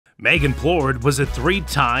Megan Plourde was a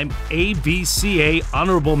three-time AVCA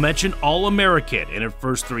Honorable Mention All-American in her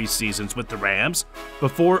first 3 seasons with the Rams,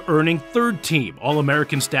 before earning third-team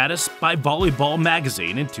All-American status by Volleyball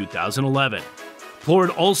Magazine in 2011.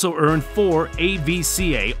 Plourde also earned 4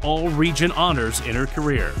 AVCA All-Region honors in her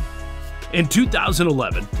career. In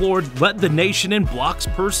 2011, Plourde led the nation in blocks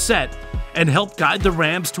per set and helped guide the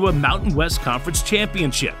Rams to a Mountain West Conference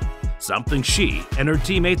championship, something she and her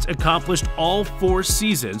teammates accomplished all 4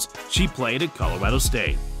 seasons she played at Colorado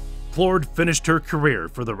State. Plourde finished her career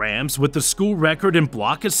for the Rams with the school record in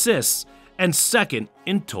block assists and second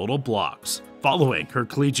in total blocks. Following her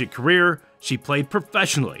collegiate career, she played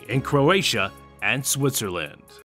professionally in Croatia and Switzerland.